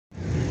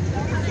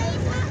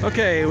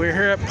Okay, we're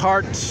here at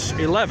part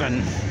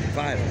 11.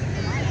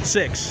 5,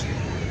 6.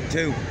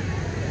 2,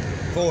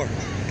 4.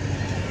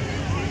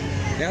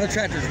 Now the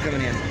tractors are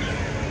coming in.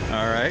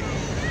 All right.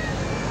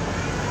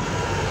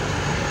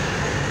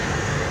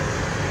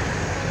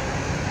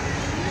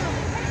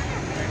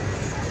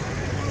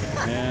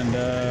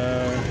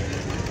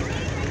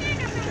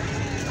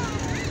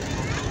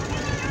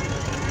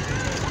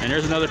 And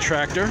there's another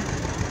tractor.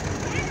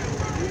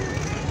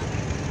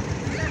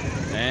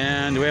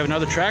 And do we have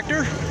another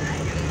tractor?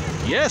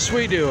 Yes,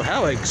 we do.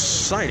 How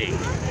exciting.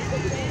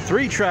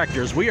 3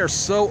 tractors. We are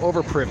so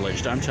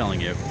overprivileged, I'm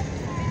telling you.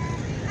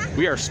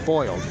 We are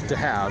spoiled to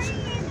have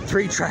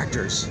 3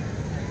 tractors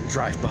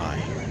drive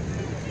by.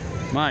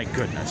 My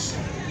goodness.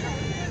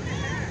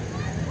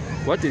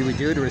 What did we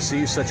do to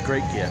receive such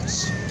great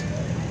gifts?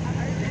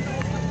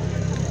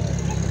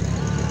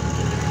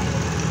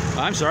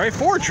 I'm sorry,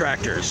 4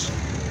 tractors.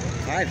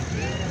 5.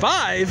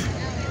 5?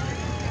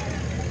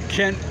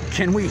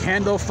 Can we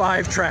handle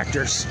 5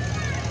 tractors?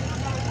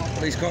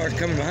 These cars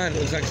coming behind, it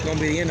looks like it's going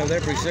to be the end of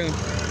there pretty soon.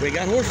 We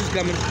got horses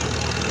coming.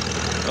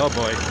 Oh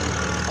boy.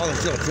 Oh, there's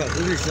still a truck.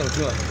 There's still a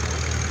truck.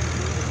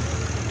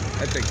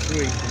 That thing's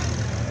sweet.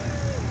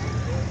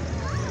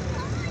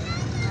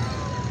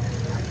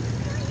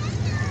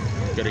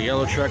 Got a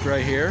yellow truck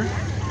right here.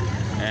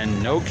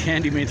 And no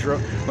candy being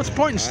thrown. What's the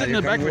point in sitting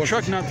in the back of a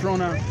truck not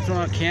throwing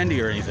out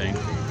candy or anything?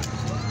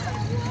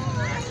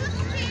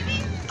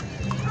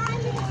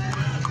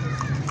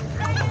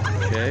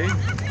 Okay.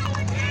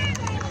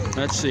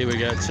 Let's see, we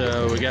got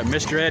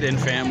Mr. Ed and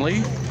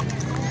family.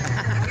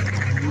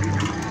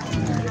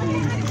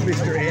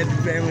 Mr. Ed and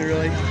family,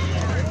 really?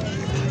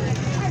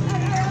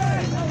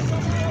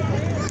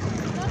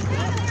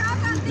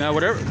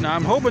 Now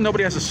I'm hoping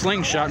nobody has a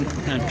slingshot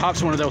and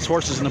pops one of those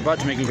horses in the butt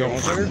to make him go.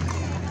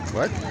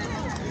 What?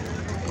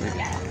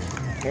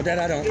 Well, that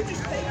I don't.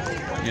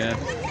 Yeah.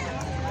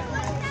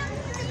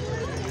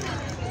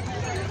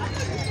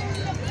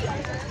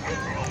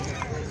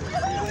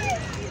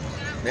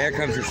 There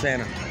comes your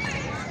Santa.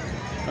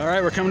 All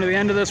right, we're coming to the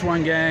end of this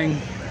one, gang.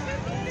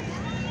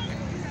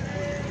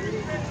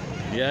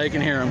 Yeah, you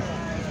can hear him.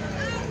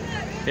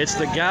 It's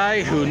the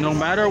guy who, no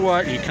matter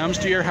what, he comes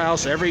to your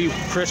house every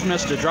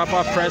Christmas to drop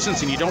off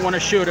presents and you don't want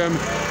to shoot him.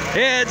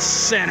 It's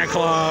Santa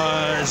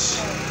Claus.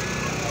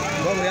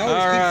 Well, we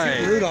always keep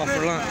shooting Rudolph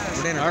for lunch,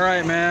 for dinner. All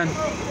right, man.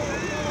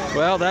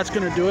 Well, that's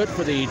going to do it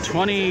for the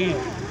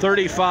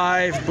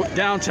 2035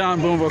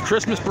 downtown Booneville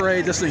Christmas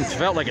parade. This thing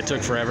felt like it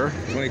took forever.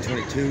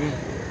 2022.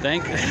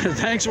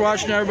 Thanks for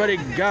watching, everybody.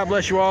 God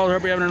bless you all.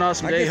 Hope you're having an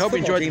awesome day. Hope you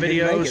enjoyed the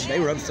videos.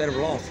 They were upset of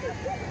loss.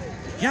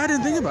 Yeah, I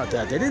didn't think about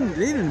that. They didn't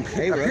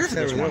appear for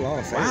this one.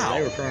 Wow.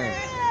 They were crying.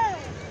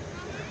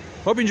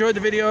 Hope you enjoyed the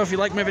video. If you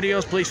like my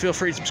videos, please feel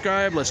free to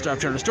subscribe. Let's stop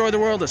trying to destroy the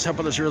world. Let's help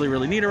others really,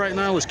 really need it right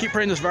now. Let's keep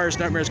praying this virus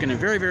nightmare is going to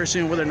end very, very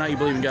soon. Whether or not you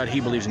believe in God, He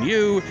believes in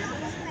you.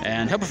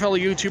 And help a fellow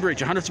YouTuber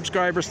reach 100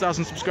 subscribers,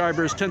 1,000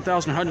 subscribers,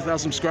 10,000,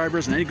 100,000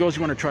 subscribers, and any goals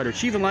you want to try to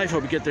achieve in life.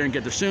 Hope you get there and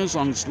get there soon, as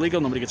long as it's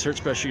legal. Nobody gets hurt,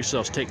 especially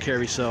yourselves. Take care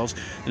of yourselves.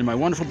 And my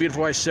wonderful,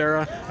 beautiful wife,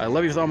 Sarah, I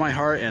love you with all my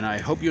heart, and I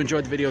hope you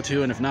enjoyed the video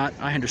too. And if not,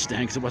 I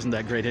understand, because it wasn't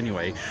that great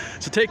anyway.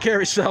 So take care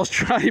of yourselves.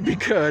 Try to be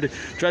good.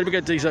 Try to be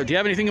good to yourself. Do you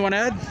have anything you want to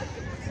add?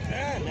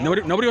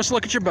 Nobody wants to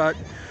look at your butt.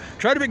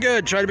 Try to be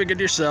good. Try to be good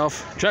to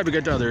yourself. Try to be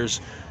good to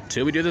others.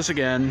 Till we do this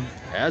again,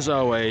 as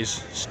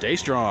always, stay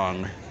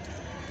strong.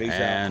 Peace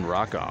and out.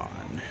 Rock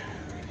on.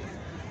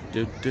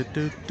 Do do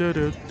do do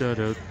do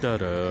do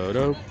do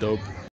do do.